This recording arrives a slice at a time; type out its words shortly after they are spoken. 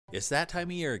It's that time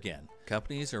of year again.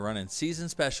 Companies are running season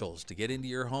specials to get into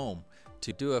your home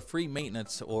to do a free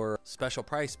maintenance or special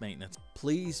price maintenance.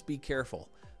 Please be careful.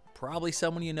 Probably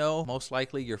someone you know, most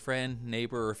likely your friend,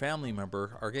 neighbor, or family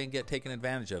member, are going to get taken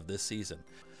advantage of this season.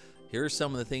 Here's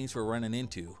some of the things we're running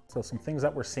into. So some things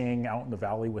that we're seeing out in the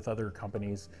valley with other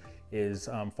companies is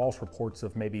false reports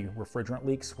of maybe refrigerant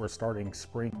leaks. We're starting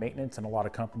spring maintenance and a lot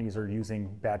of companies are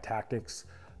using bad tactics,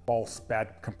 false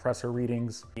bad compressor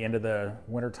readings. At the end of the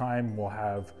wintertime, we'll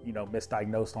have,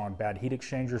 misdiagnosed on bad heat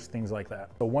exchangers, things like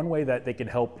that. So one way that they can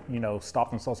help,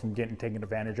 stop themselves from getting taken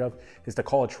advantage of is to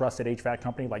call a trusted HVAC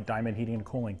company like Diamond Heating and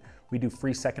Cooling. We do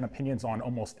free second opinions on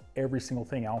almost every single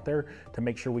thing out there to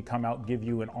make sure we come out, give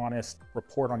you an honest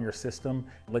report on your system,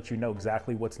 let you know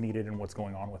exactly what's needed and what's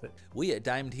going on with it. We at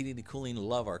Diamond Heating and Cooling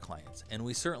love our clients, and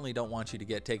we certainly don't want you to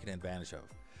get taken advantage of.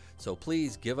 So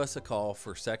please give us a call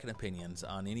for second opinions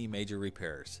on any major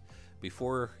repairs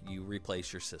before you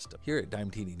replace your system. Here at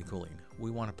Diamond Heating and Cooling,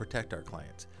 we want to protect our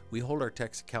clients. We hold our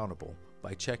techs accountable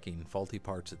by checking faulty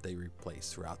parts that they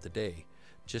replace throughout the day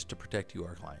just to protect you,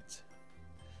 our clients.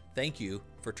 Thank you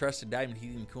for trusting Diamond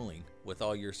Heating and Cooling with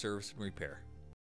all your service and repair.